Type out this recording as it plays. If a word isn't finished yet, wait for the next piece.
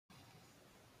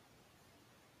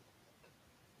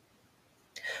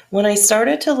When I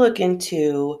started to look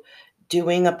into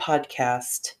doing a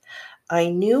podcast, I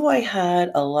knew I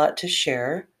had a lot to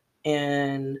share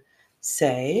and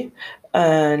say,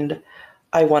 and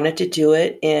I wanted to do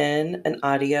it in an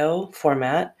audio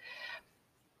format.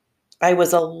 I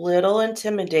was a little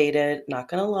intimidated, not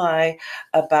going to lie,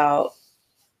 about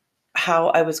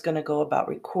how I was going to go about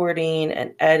recording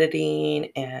and editing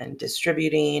and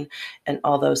distributing and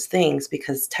all those things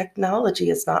because technology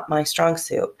is not my strong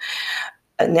suit.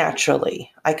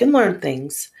 Naturally, I can learn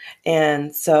things.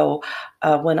 And so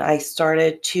when I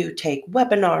started to take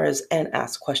webinars and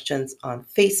ask questions on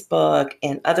Facebook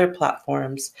and other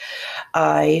platforms,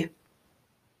 I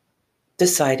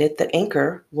decided that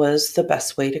Anchor was the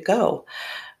best way to go.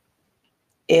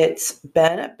 It's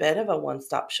been a bit of a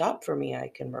one-stop shop for me.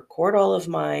 I can record all of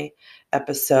my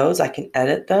episodes, I can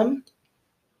edit them.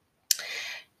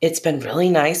 It's been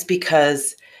really nice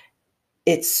because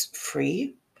it's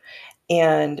free.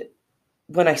 And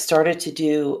when I started to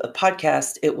do a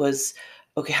podcast, it was,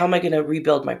 okay, how am I going to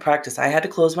rebuild my practice? I had to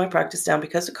close my practice down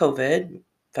because of COVID,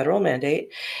 federal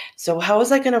mandate. So how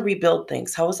was I going to rebuild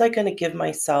things? How was I going to give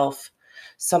myself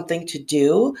something to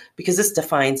do? Because this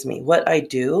defines me. What I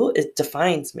do, it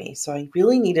defines me. So I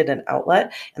really needed an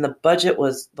outlet, and the budget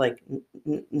was like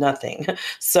nothing.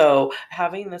 So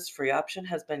having this free option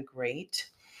has been great.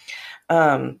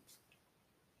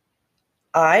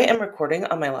 I am recording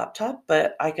on my laptop,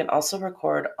 but I can also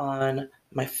record on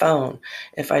my phone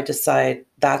if I decide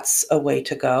that's a way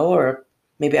to go, or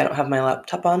maybe I don't have my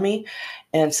laptop on me.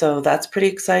 And so that's pretty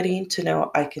exciting to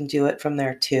know I can do it from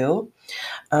there too.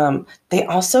 They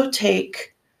also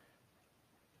take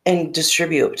and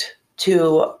distribute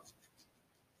to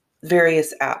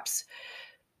various apps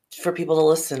for people to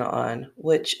listen on,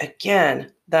 which again,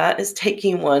 that is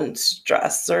taking one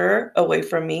stressor away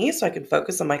from me so I can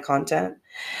focus on my content.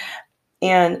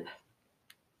 And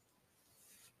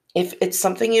if it's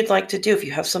something you'd like to do, if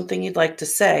you have something you'd like to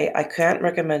say, I can't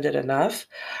recommend it enough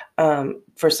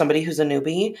for somebody who's a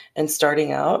newbie and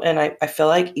starting out. And I feel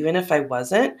like even if I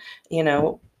wasn't,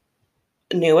 new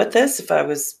at this,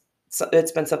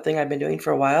 it's been something I've been doing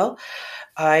for a while,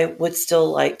 I would still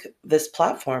like this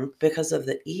platform because of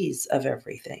the ease of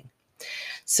everything.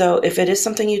 So if it is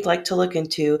something you'd like to look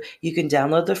into, you can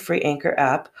download the free Anchor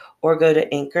app or go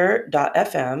to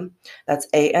anchor.fm. That's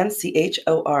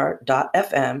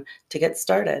ANCHOR.fm to get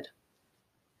started.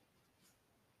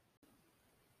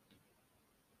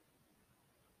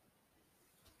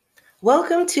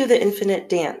 Welcome to the Infinite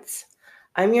Dance.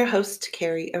 I'm your host,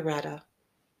 Carrie Arata.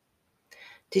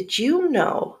 Did you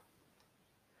know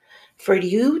for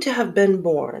you to have been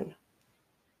born,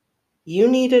 you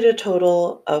needed a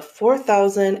total of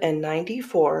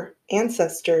 4,094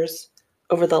 ancestors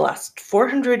over the last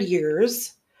 400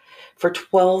 years for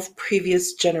 12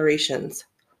 previous generations?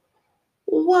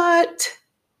 What?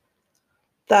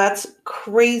 That's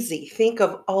crazy. Think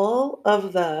of all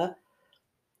of the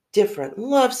different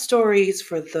love stories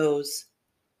for those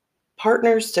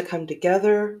partners to come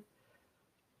together.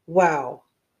 Wow.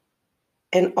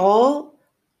 And all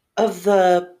of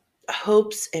the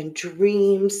hopes and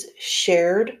dreams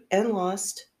shared and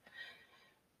lost,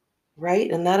 right?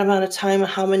 In that amount of time,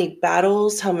 how many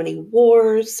battles, how many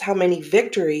wars, how many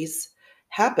victories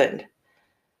happened?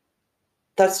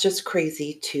 That's just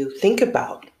crazy to think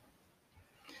about.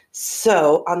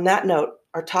 So, on that note,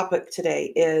 our topic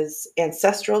today is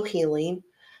ancestral healing,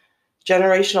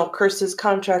 generational curses,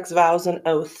 contracts, vows, and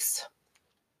oaths,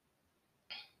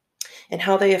 and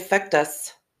how they affect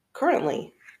us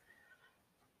currently.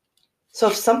 So,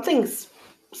 if something's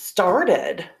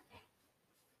started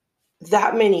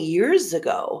that many years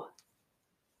ago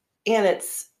and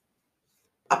it's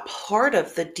a part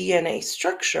of the DNA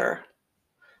structure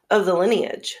of the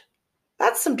lineage,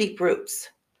 that's some deep roots.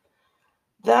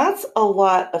 That's a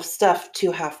lot of stuff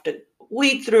to have to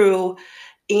weed through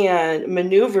and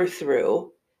maneuver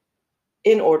through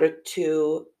in order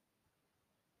to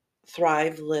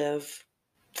thrive, live,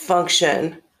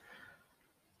 function,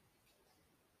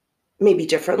 maybe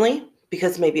differently,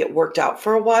 because maybe it worked out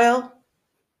for a while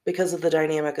because of the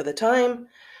dynamic of the time.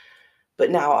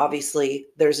 But now, obviously,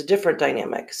 there's a different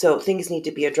dynamic. So things need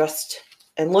to be addressed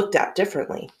and looked at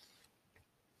differently.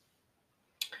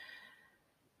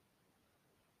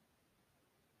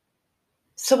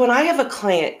 So when I have a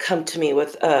client come to me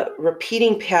with a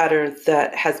repeating pattern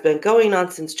that has been going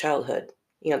on since childhood,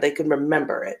 they can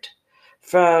remember it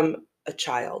from a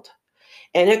child.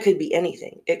 And it could be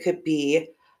anything. It could be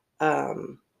a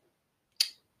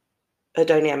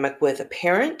dynamic with a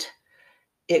parent.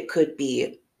 It could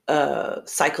be a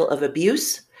cycle of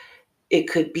abuse. It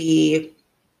could be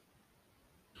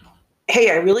hey,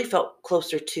 I really felt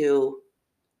closer to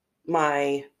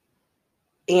my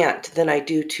aunt than I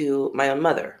do to my own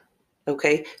mother.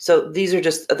 Okay, so these are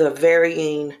just the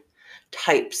varying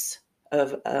types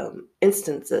of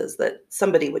instances that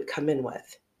somebody would come in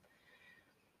with.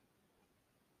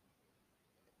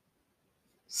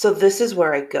 So this is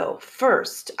where I go.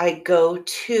 First, I go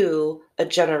to a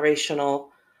generational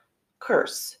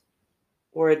curse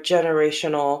or a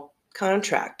generational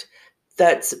contract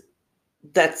that's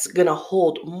going to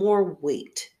hold more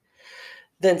weight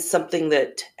than something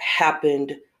that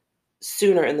happened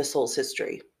sooner in the soul's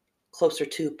history, closer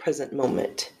to present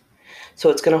moment. So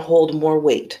it's going to hold more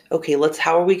weight. Okay,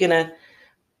 how are we going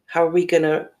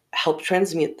to help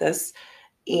transmute this,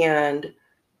 and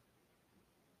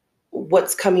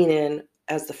what's coming in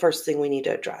as the first thing we need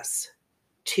to address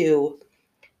to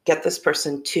get this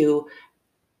person to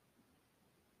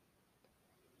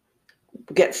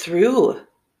get through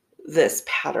this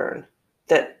pattern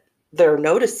that they're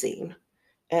noticing,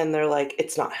 and they're like,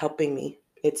 it's not helping me.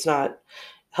 It's not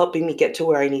helping me get to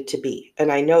where I need to be.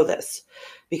 And I know this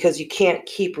because you can't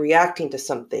keep reacting to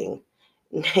something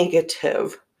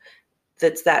negative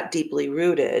that's that deeply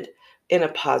rooted in a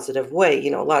positive way.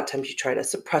 A lot of times you try to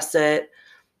suppress it,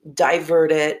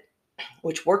 divert it,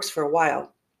 which works for a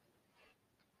while.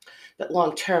 But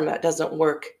long term, that doesn't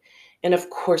work. And of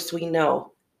course, we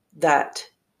know that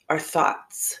our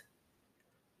thoughts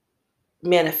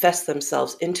manifest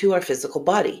themselves into our physical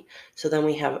body. So then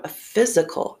we have a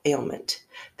physical ailment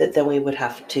that then we would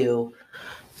have to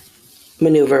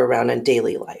maneuver around in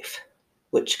daily life,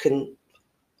 which can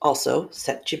also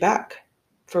set you back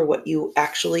for what you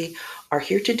actually are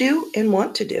here to do and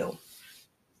want to do.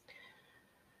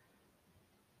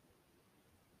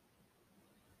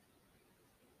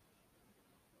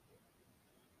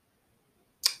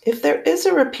 If there is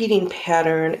a repeating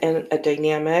pattern and a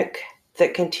dynamic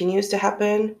that continues to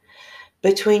happen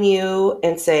between you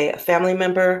and, say, a family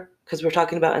member, because we're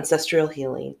talking about ancestral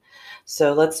healing.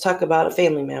 So let's talk about a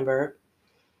family member.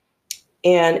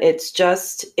 And it's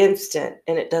just instant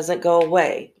and it doesn't go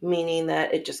away, meaning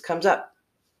that it just comes up.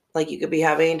 Like you could be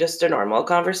having just a normal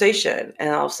conversation and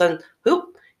all of a sudden,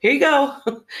 whoop, here you go.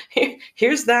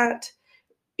 Here's that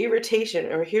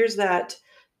irritation, or here's that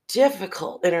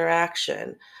difficult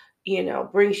interaction,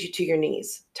 brings you to your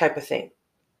knees type of thing.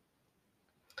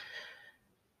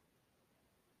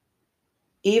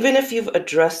 Even if you've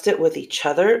addressed it with each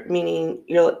other, meaning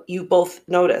you both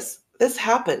notice, this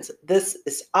happens, this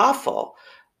is awful.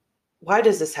 Why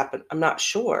does this happen? I'm not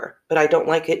sure, but I don't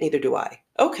like it, neither do I.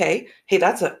 Okay, hey,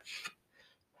 that's a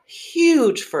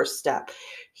huge first step.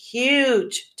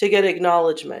 Huge to get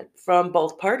acknowledgement from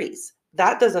both parties.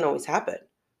 That doesn't always happen,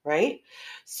 right?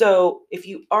 So if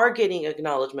you are getting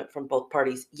acknowledgement from both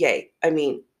parties, yay. I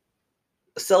mean,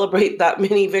 celebrate that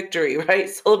mini victory, right?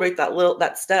 Celebrate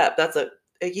that step. That's a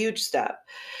huge step.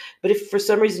 But if for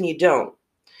some reason you don't,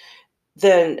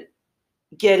 then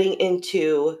getting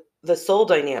into the soul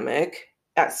dynamic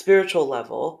at spiritual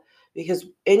level, because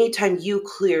anytime you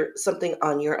clear something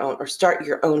on your own or start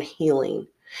your own healing,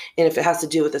 and if it has to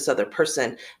do with this other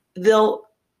person, they'll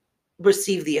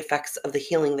receive the effects of the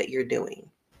healing that you're doing.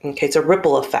 Okay, it's a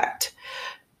ripple effect.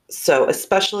 So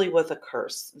especially with a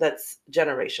curse that's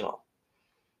generational,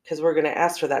 because we're going to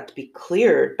ask for that to be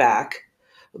cleared back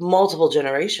multiple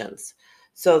generations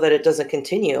so that it doesn't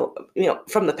continue,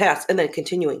 from the past and then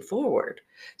continuing forward,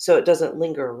 so it doesn't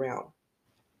linger around.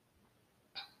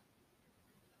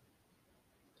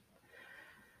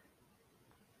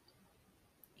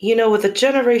 With a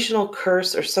generational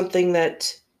curse or something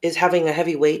that is having a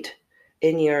heavy weight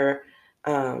in your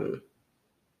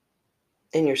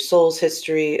soul's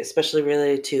history, especially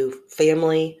related to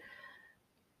family,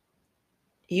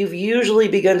 you've usually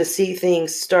begun to see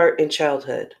things start in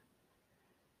childhood.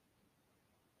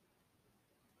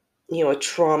 A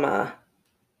trauma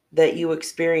that you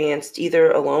experienced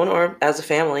either alone or as a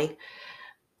family,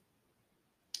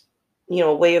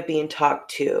 a way of being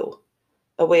talked to,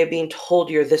 a way of being told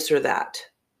you're this or that,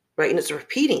 right? And it's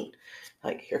repeating,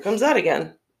 like, here comes that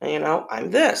again. I'm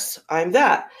this, I'm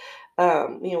that.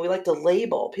 We like to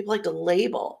label. People like to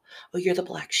label, oh, you're the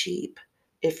black sheep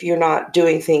if you're not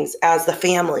doing things as the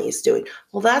family is doing.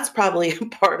 Well, that's probably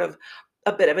part of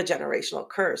a bit of a generational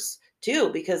curse too,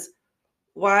 because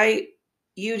why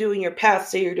you doing your path,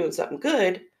 say you're doing something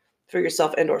good for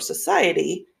yourself and or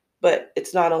society, but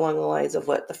it's not along the lines of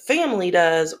what the family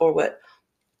does or what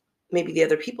maybe the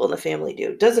other people in the family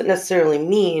do, doesn't necessarily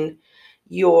mean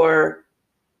you're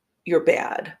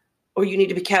bad, or you need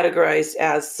to be categorized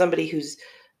as somebody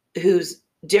who's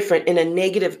different in a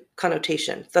negative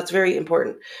connotation. That's very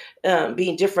important.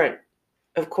 Being different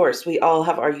of course, we all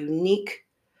have our unique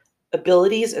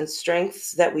abilities and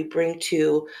strengths that we bring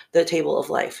to the table of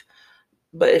life.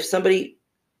 But if somebody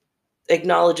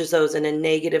acknowledges those in a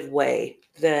negative way,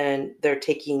 then they're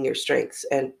taking your strengths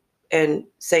and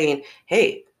saying,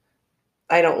 hey,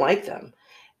 I don't like them.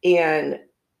 And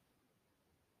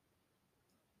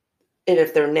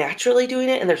if they're naturally doing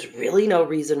it and there's really no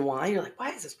reason why, you're like, why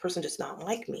is this person just not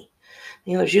like me?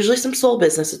 There's usually some soul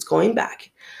business that's going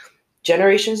back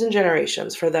generations and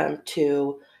generations for them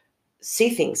to see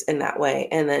things in that way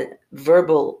and then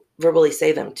verbally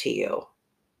say them to you,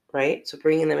 right? So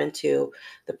bringing them into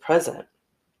the present.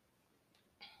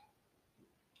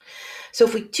 So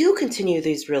if we do continue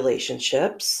these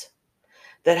relationships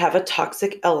that have a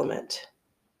toxic element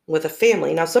with a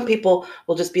family, now some people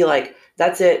will just be like,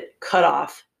 that's it, cut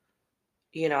off.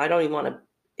 I don't even want to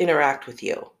interact with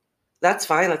you. That's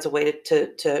fine. That's a way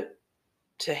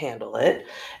to handle it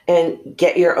and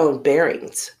get your own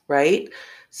bearings, right?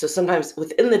 So sometimes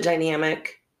within the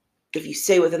dynamic, if you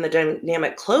stay within the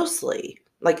dynamic closely,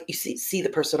 like you see the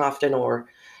person often or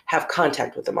have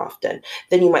contact with them often,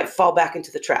 then you might fall back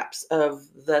into the traps of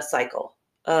the cycle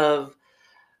of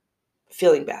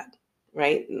feeling bad,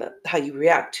 right? And how you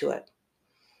react to it.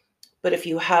 But if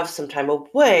you have some time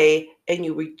away and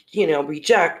you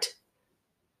reject,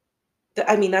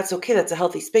 that's okay. That's a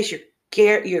healthy space.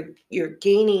 You're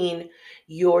gaining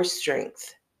your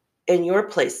strength in your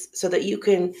place so that you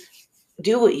can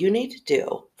do what you need to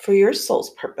do for your soul's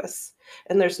purpose.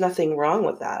 And there's nothing wrong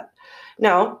with that.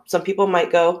 Now, some people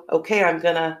might go, okay, I'm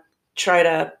going to try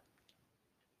to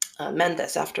mend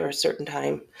this after a certain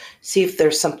time, see if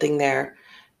there's something there.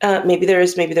 Maybe there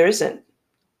is, maybe there isn't.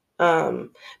 But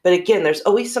again, there's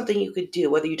always something you could do,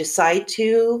 whether you decide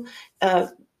to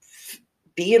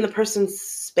be in the person's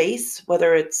space,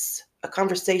 whether it's a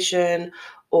conversation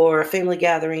or a family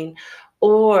gathering,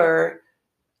 or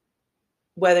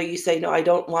whether you say, no, I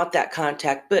don't want that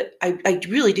contact, but I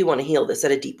really do want to heal this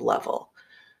at a deep level,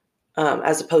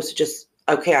 as opposed to just,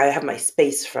 okay, I have my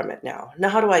space from it now. Now,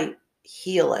 how do I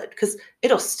heal it? Because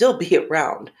it'll still be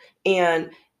around. And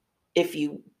if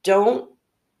you don't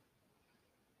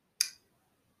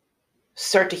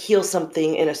start to heal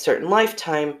something in a certain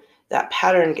lifetime, that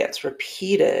pattern gets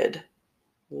repeated.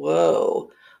 Whoa,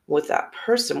 with that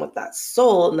person, with that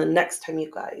soul, and the next time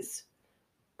you guys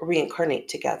reincarnate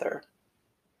together.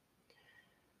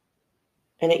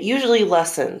 And it usually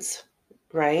lessens,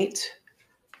 right?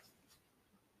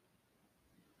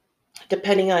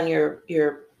 Depending on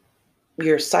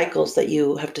your cycles that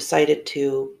you have decided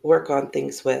to work on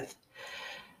things with.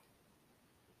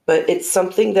 But it's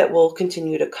something that will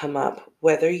continue to come up,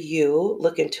 whether you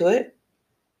look into it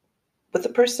with the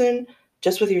person,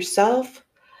 just with yourself,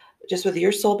 just with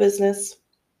your soul business.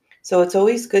 So it's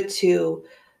always good to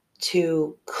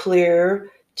clear,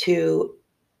 to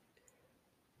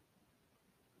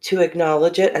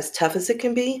acknowledge it, as tough as it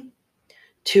can be,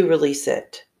 to release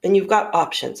it. And you've got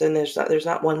options, and there's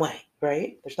not one way,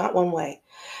 right? There's not one way.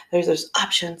 There's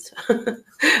options.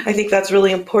 I think that's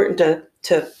really important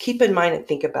to keep in mind and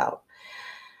think about.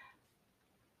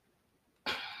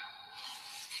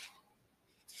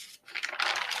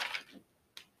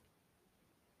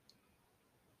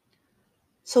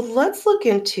 So let's look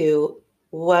into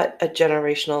what a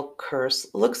generational curse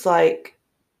looks like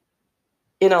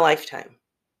in a lifetime.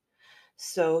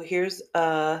 So here's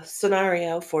a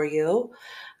scenario for you.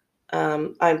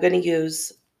 I'm going to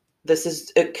use, this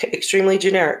is extremely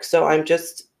generic, so I'm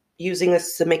just using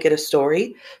this to make it a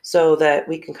story so that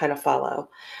we can kind of follow.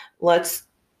 Let's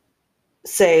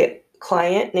say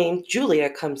client named Julia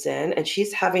comes in and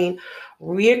she's having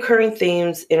reoccurring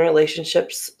themes in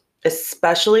relationships,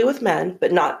 especially with men,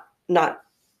 but not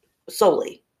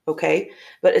solely, okay?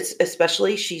 But it's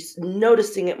especially, she's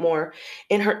noticing it more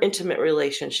in her intimate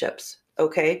relationships,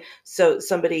 okay? So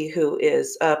somebody who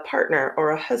is a partner or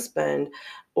a husband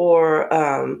or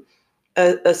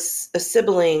a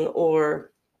sibling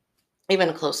or even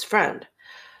a close friend.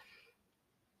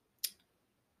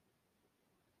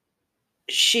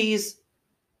 She's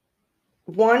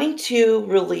wanting to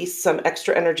release some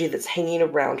extra energy that's hanging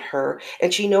around her,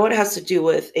 and she know it has to do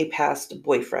with a past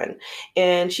boyfriend.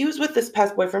 And she was with this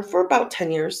past boyfriend for about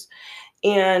 10 years.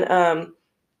 And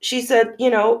she said,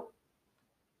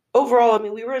 overall,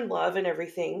 we were in love and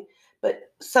everything,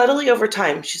 but subtly over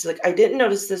time, she's like, I didn't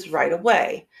notice this right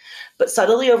away, but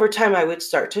subtly over time, I would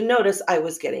start to notice I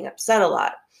was getting upset a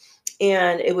lot.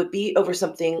 And it would be over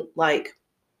something like,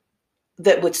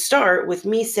 that would start with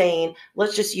me saying,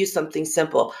 let's just use something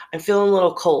simple. I'm feeling a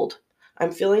little cold.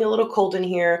 I'm feeling a little cold in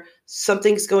here.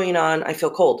 Something's going on. I feel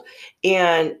cold.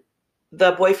 And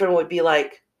the boyfriend would be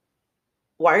like,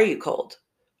 Why are you cold?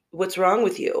 What's wrong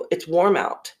with you? It's warm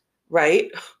out,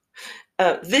 right?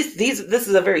 This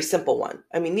is a very simple one.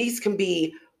 I mean, these can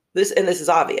be this, and this is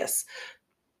obvious.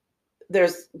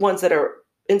 There's ones that are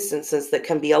instances that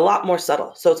can be a lot more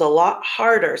subtle. So it's a lot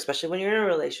harder, especially when you're in a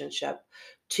relationship,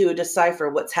 to decipher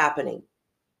what's happening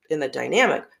in the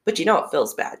dynamic. But it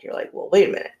feels bad. You're like, well, wait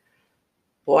a minute.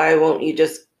 Why won't you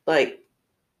just like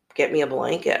get me a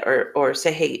blanket or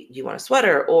say, hey, do you want a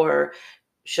sweater? Or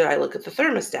should I look at the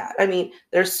thermostat? I mean,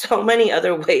 there's so many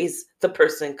other ways the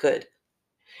person could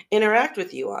interact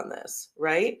with you on this,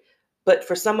 right? But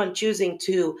for someone choosing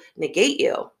to negate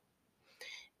you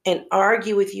and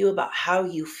argue with you about how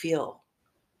you feel,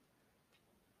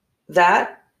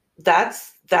 that's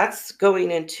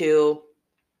going into,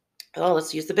 oh,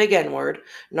 let's use the big N word,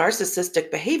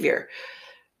 narcissistic behavior.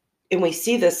 And we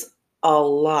see this a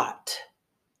lot.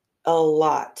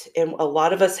 And a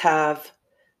lot of us have,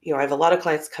 I have a lot of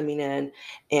clients coming in,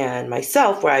 and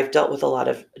myself, where I've dealt with a lot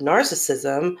of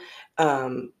narcissism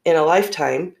in a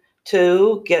lifetime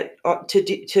to get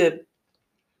to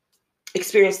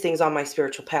experience things on my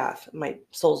spiritual path, my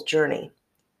soul's journey.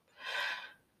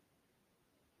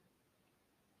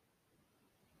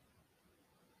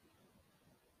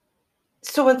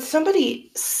 So when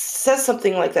somebody says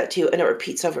something like that to you and it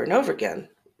repeats over and over again,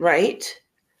 right?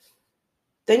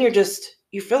 Then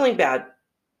you're feeling bad.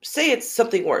 Say it's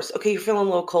something worse. Okay, you're feeling a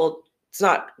little cold. It's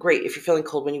not great if you're feeling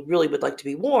cold when you really would like to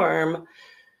be warm.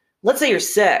 Let's say you're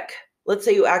sick. Let's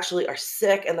say you actually are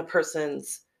sick and the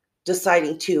person's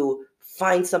deciding to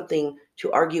find something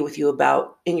to argue with you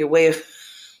about in your way of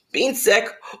being sick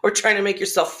or trying to make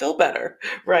yourself feel better,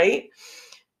 right?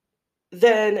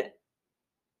 Then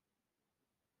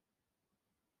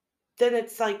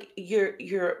it's like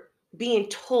you're being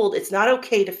told it's not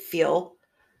okay to feel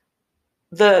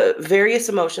the various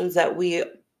emotions that we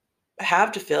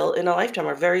have to feel in a lifetime,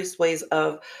 or various ways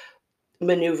of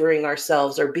maneuvering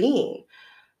ourselves or being.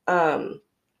 Um,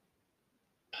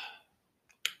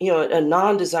 a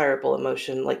non-desirable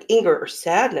emotion like anger or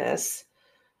sadness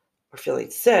or feeling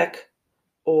sick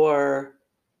or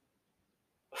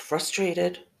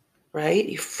frustrated, right?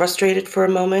 You're frustrated for a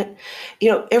moment.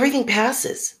 Everything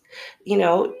passes.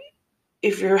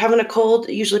 If you're having a cold,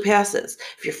 it usually passes.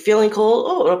 If you're feeling cold,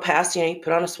 oh, it'll pass. You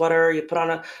put on a sweater, you put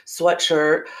on a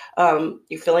sweatshirt.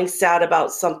 You're feeling sad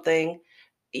about something,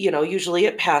 usually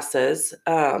it passes.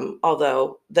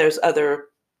 Although there's other,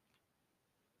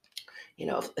 you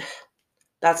know,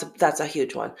 that's a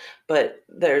huge one, but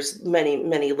there's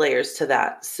many layers to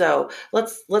that. So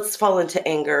let's fall into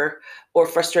anger or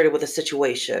frustrated with a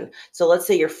situation. So let's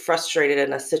say you're frustrated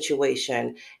in a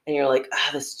situation and you're like,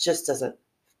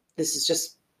 this is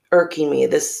just irking me.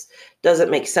 This doesn't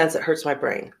make sense. It hurts my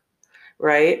brain,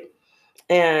 right?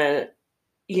 And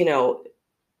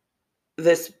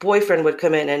this boyfriend would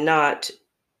come in and not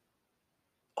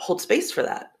hold space for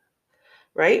that,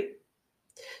 right?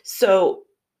 So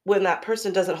when that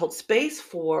person doesn't hold space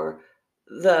for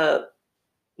the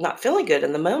not feeling good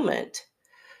in the moment,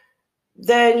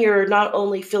 then you're not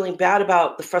only feeling bad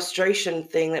about the frustration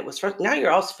thing that was now you're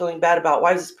also feeling bad about,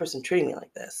 why is this person treating me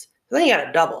like this? Then you got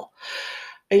a double.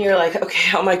 And you're like, okay,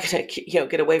 how am I going to,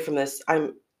 get away from this?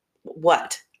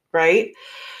 What, right?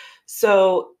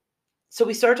 So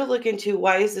we start to look into,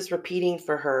 why is this repeating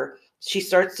for her? She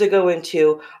starts to go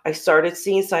into, I started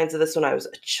seeing signs of this when I was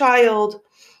a child.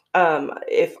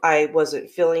 If I wasn't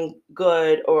feeling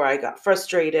good or I got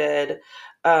frustrated,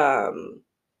 um,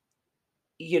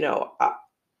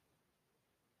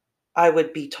 I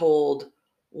would be told,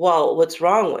 well, what's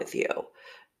wrong with you?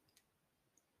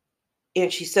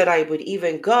 And she said I would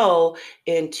even go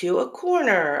into a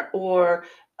corner or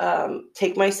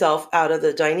take myself out of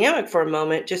the dynamic for a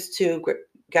moment just to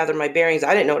gather my bearings.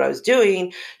 I didn't know what I was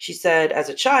doing, she said, as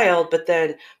a child, but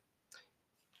then,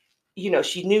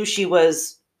 she knew she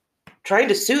was trying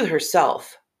to soothe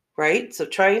herself, right? So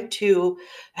trying to,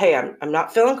 hey, I'm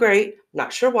not feeling great,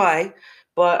 not sure why,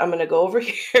 but I'm going to go over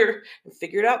here and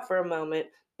figure it out for a moment.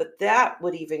 But that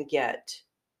would even get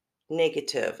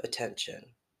negative attention.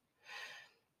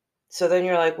 So then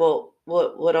you're like, well,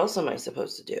 what else am I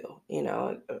supposed to do?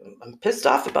 I'm pissed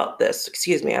off about this.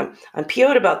 Excuse me. I'm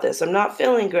PO'd about this. I'm not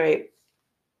feeling great.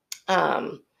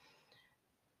 And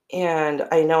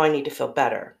I know I need to feel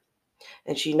better.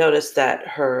 And she noticed that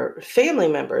her family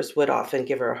members would often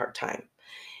give her a hard time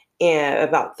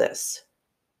about this.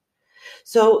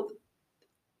 So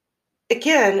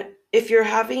again, if you're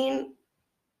having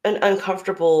an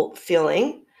uncomfortable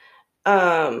feeling,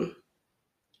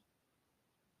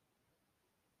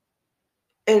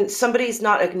 and somebody's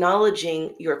not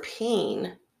acknowledging your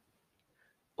pain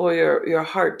or your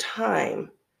hard time,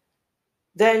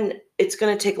 then it's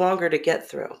going to take longer to get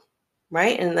through,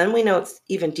 right? And then we know it's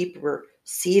even deeper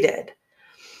seated.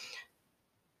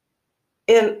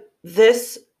 And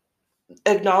this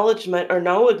acknowledgement or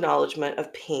no acknowledgement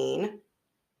of pain,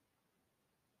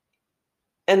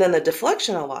 and then the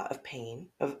deflection a lot of pain,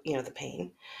 the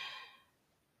pain,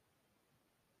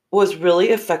 was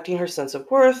really affecting her sense of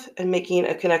worth and making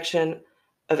a connection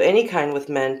of any kind with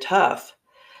men tough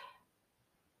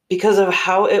because of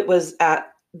how it was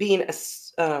at being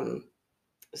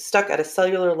stuck at a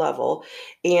cellular level,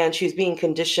 and she's being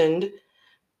conditioned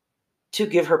to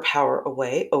give her power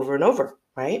away over and over,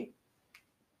 right?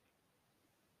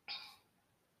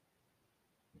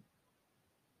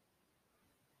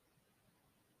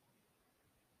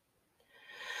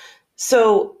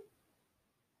 So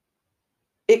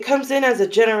it comes in as a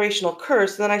generational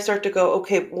curse. And then I start to go,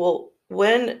 okay, well,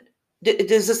 when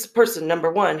does this person,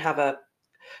 number one, have a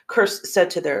curse said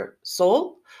to their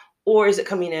soul, or is it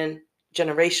coming in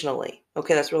generationally?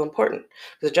 Okay, that's real important,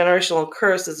 because a generational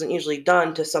curse isn't usually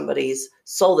done to somebody's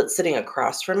soul that's sitting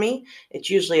across from me. It's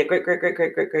usually a great, great, great,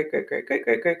 great, great, great, great, great, great,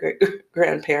 great, great, great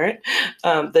grandparent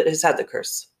that has had the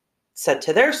curse said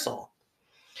to their soul.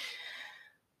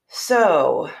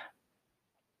 So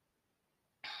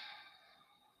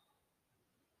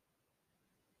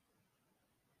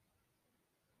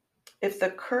if the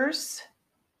curse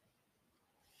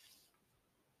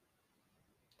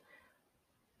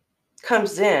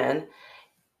comes in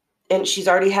and she's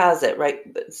already has it, right?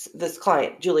 This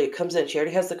client, Julia, comes in, she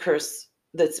already has the curse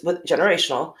that's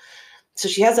generational. So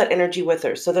she has that energy with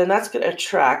her. So then that's going to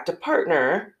attract a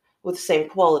partner with the same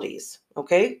qualities.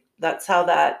 Okay. That's how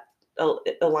that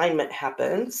alignment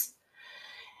happens.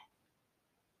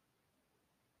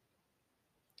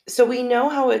 So we know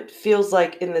how it feels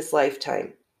like in this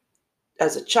lifetime.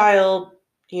 As a child,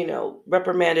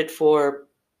 reprimanded for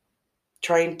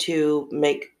trying to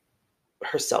make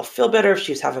herself feel better if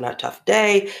she was having a tough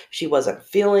day, she wasn't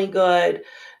feeling good,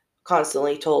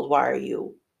 constantly told, why are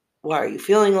you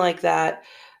feeling like that?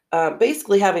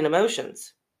 Basically having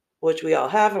emotions, which we all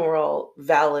have and we're all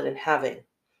valid in having.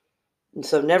 And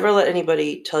so never let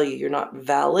anybody tell you you're not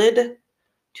valid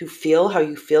to feel how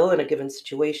you feel in a given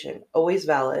situation. Always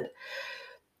valid.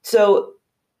 So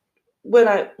when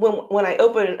I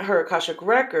open her Akashic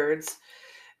records,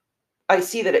 I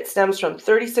see that it stems from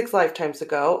 36 lifetimes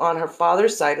ago on her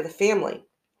father's side of the family.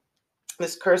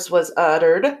 This curse was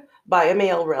uttered by a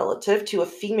male relative to a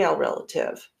female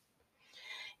relative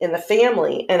in the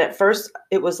family. And at first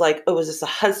it was like, oh, was this a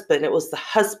husband? It was the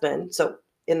husband. So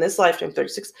in this lifetime,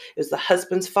 36, it was the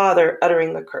husband's father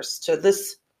uttering the curse to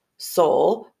this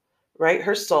soul, right?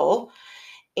 Her soul.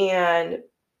 And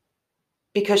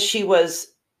because she was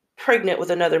pregnant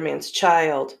with another man's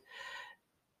child,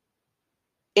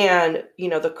 and,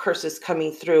 the curse is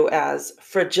coming through as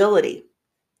fragility.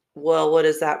 Well, what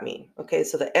does that mean? Okay,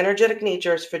 so the energetic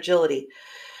nature is fragility.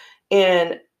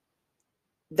 And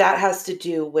that has to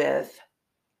do with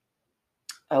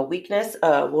a weakness,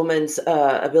 a woman's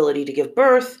ability to give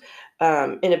birth,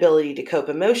 inability to cope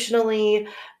emotionally,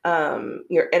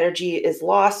 your energy is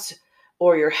lost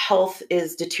or your health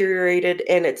is deteriorated,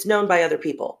 and it's known by other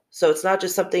people. So it's not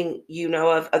just something you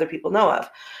know of, other people know of,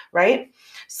 right?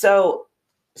 So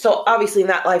obviously in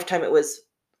that lifetime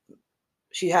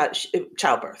she had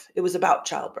childbirth. It was about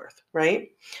childbirth, right?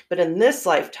 But in this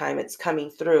lifetime, it's coming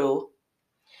through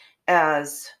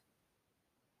as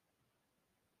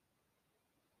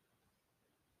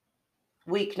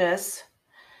weakness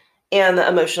and the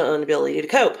emotional inability to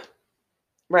cope,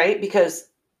 right? Because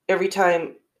every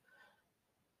time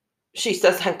she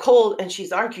says I'm cold and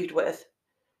she's argued with,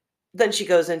 then she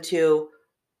goes into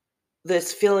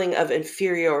this feeling of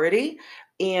inferiority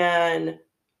and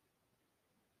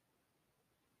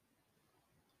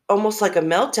almost like a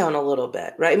meltdown a little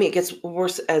bit, right? I mean, it gets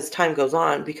worse as time goes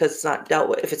on because it's not dealt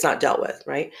with, if it's not dealt with,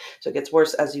 right? So it gets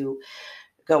worse as you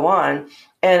go on.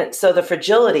 And so the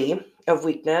fragility of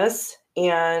weakness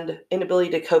and inability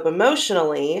to cope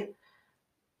emotionally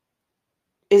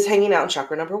is hanging out in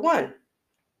chakra number 1.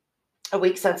 A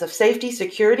weak sense of safety,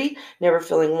 security, never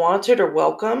feeling wanted or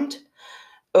welcomed,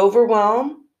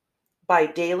 overwhelmed by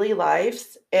daily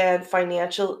lives, and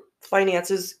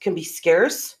finances can be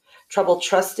scarce, trouble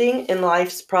trusting in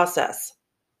life's process.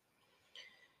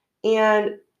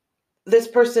 And this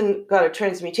person got a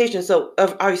transmutation. So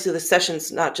obviously the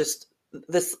session's not just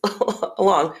this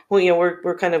long. Well,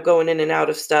 we're kind of going in and out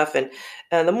of stuff. And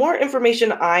the more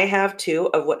information I have too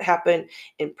of what happened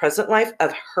in present life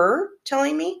of her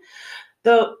telling me,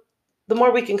 the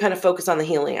more we can kind of focus on the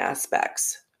healing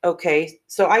aspects. Okay,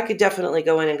 so I could definitely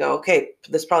go in and go, okay,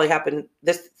 this probably happened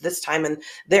this time and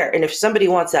there. And if somebody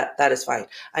wants that, that is fine.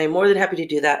 I am more than happy to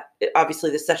do that.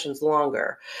 Obviously, the session's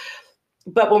longer.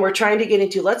 But when we're trying to get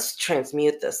into, let's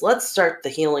transmute this. Let's start the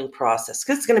healing process,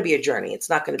 because it's going to be a journey. It's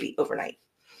not going to be overnight.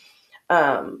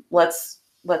 Let's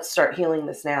start healing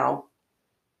this now.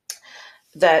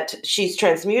 That she's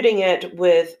transmuting it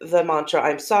with the mantra,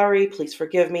 I'm sorry, please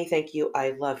forgive me, thank you,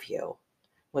 I love you,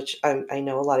 which I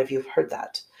know a lot of you have heard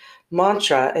that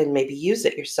mantra and maybe use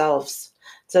it yourselves.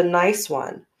 It's a nice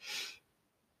one.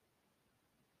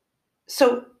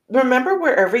 So remember,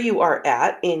 wherever you are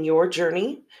at in your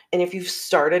journey, and if you've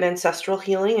started ancestral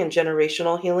healing and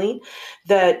generational healing,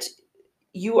 that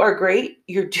you are great,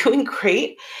 you're doing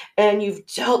great, and you've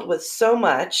dealt with so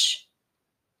much,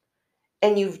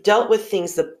 and you've dealt with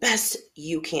things the best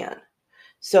you can.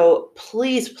 So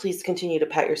please, please continue to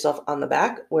pat yourself on the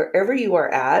back wherever you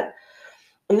are at.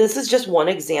 And this is just one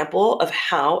example of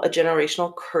how a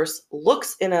generational curse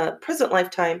looks in a present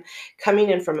lifetime, coming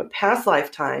in from a past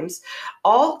lifetimes.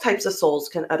 All types of souls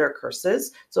can utter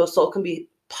curses. So a soul can be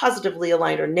positively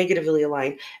aligned or negatively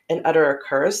aligned and utter a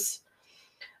curse.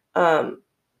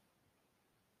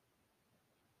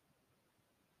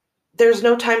 There's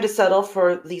no time to settle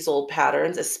for these old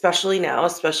patterns, especially now,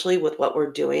 especially with what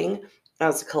we're doing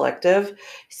as a collective.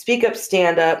 Speak up,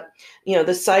 stand up.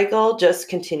 The cycle just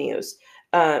continues,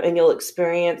 and you'll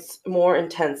experience more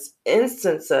intense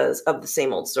instances of the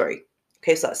same old story.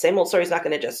 Okay, so that same old story is not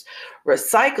going to just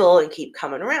recycle and keep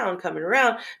coming around,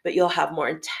 but you'll have more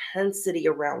intensity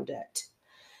around it,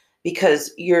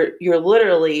 because you're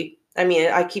literally,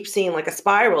 I keep seeing like a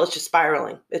spiral. It's just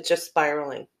spiraling. It's just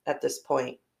spiraling at this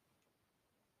point.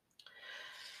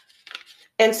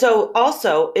 And so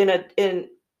also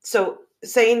so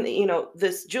saying,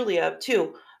 this Julia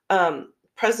too,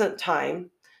 present time.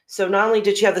 So not only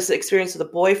did she have this experience with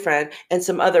a boyfriend and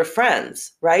some other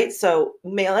friends, right? So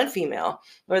male and female,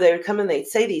 where they would come and they'd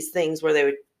say these things where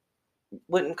they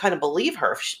wouldn't kind of believe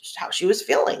her, how she was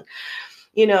feeling.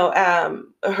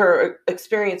 Her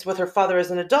experience with her father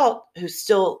as an adult who's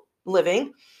still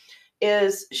living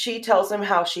is she tells him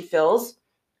how she feels.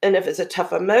 And if it's a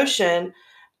tough emotion,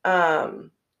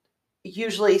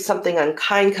 usually something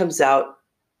unkind comes out,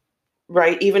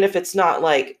 right? Even if it's not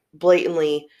like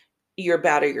blatantly you're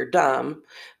bad or you're dumb,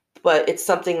 but it's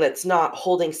something that's not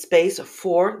holding space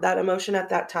for that emotion at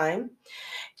that time.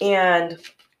 And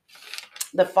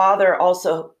the father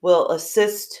also will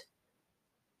assist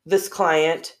this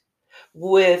client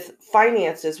with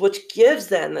finances, which gives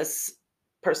then this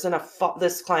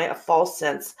client a false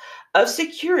sense of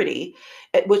security,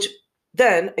 which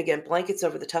then again blankets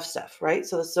over the tough stuff, right?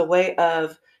 So this is a way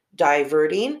of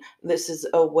diverting. This is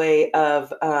a way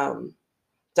of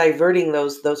diverting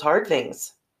those hard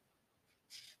things.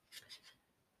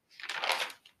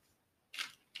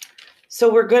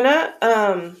 So we're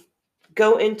gonna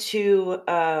go into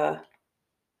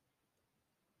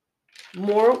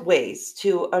more ways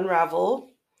to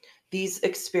unravel these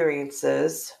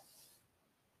experiences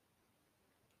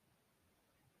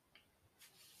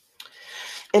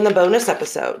in the bonus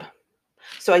episode.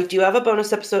 So I do have a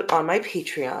bonus episode on my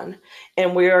Patreon,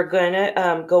 and we are going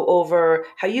to go over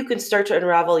how you can start to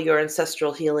unravel your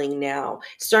ancestral healing now.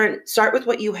 Start with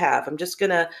what you have. I'm just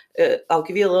going to, I'll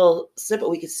give you a little snippet.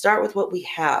 We can start with what we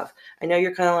have. I know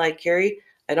you're kind of like, Carrie,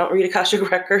 I don't read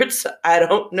Akashic Records. I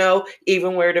don't know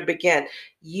even where to begin.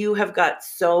 You have got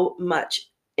so much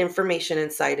information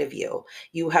inside of you.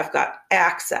 You have got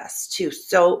access to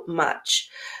so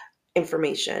much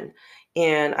information.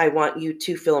 And I want you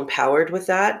to feel empowered with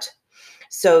that.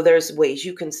 So there's ways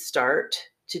you can start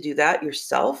to do that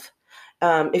yourself.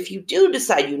 If you do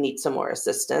decide you need some more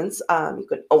assistance, you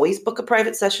can always book a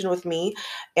private session with me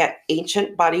at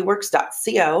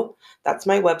ancientbodyworks.co. That's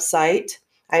my website.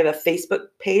 I have a Facebook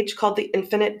page called The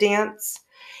Infinite Dance.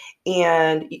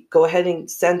 And go ahead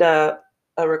and send a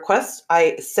request.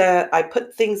 I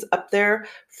put things up there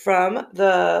from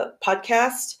the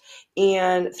podcast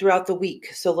and throughout the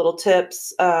week. So little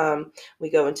tips. We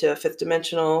go into fifth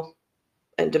dimensional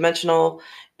and dimensional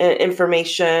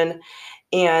information.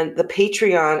 And the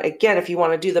Patreon, again, if you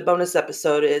want to do the bonus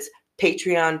episode, is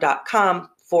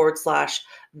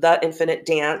patreon.com/The Infinite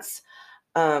Dance.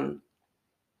 I'm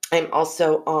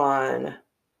also on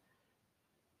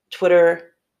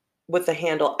Twitter with the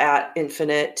handle at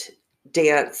Infinite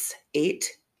Dance 8,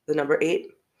 the number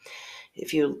 8.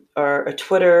 If you are a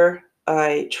Twitter,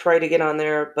 I try to get on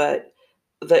there, but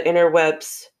the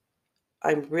interwebs,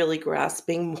 I'm really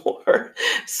grasping more.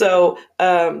 So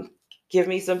give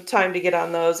me some time to get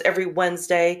on those. Every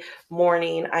Wednesday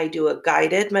morning, I do a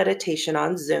guided meditation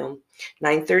on Zoom.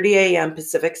 9:30 a.m.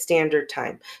 Pacific Standard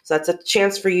Time. So that's a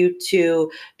chance for you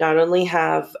to not only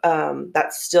have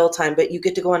that still time, but you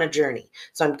get to go on a journey.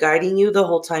 So I'm guiding you the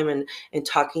whole time and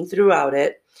talking throughout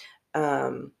it.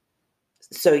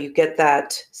 So you get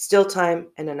that still time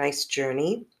and a nice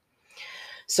journey.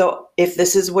 So if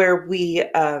this is where we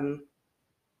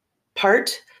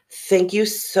part, thank you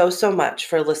so, so much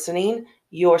for listening.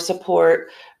 Your support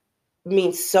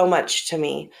means so much to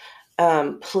me.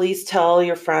 Please tell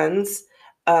your friends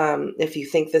if you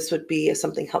think this would be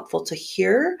something helpful to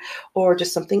hear or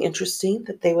just something interesting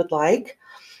that they would like.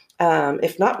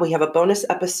 If not, we have a bonus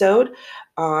episode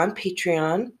on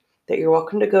Patreon that you're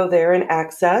welcome to go there and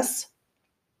access.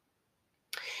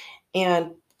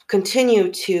 And continue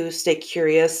to stay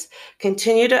curious,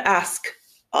 continue to ask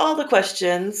all the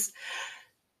questions,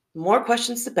 more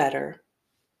questions the better,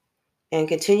 and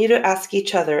continue to ask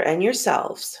each other and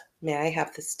yourselves, may I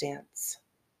have this dance?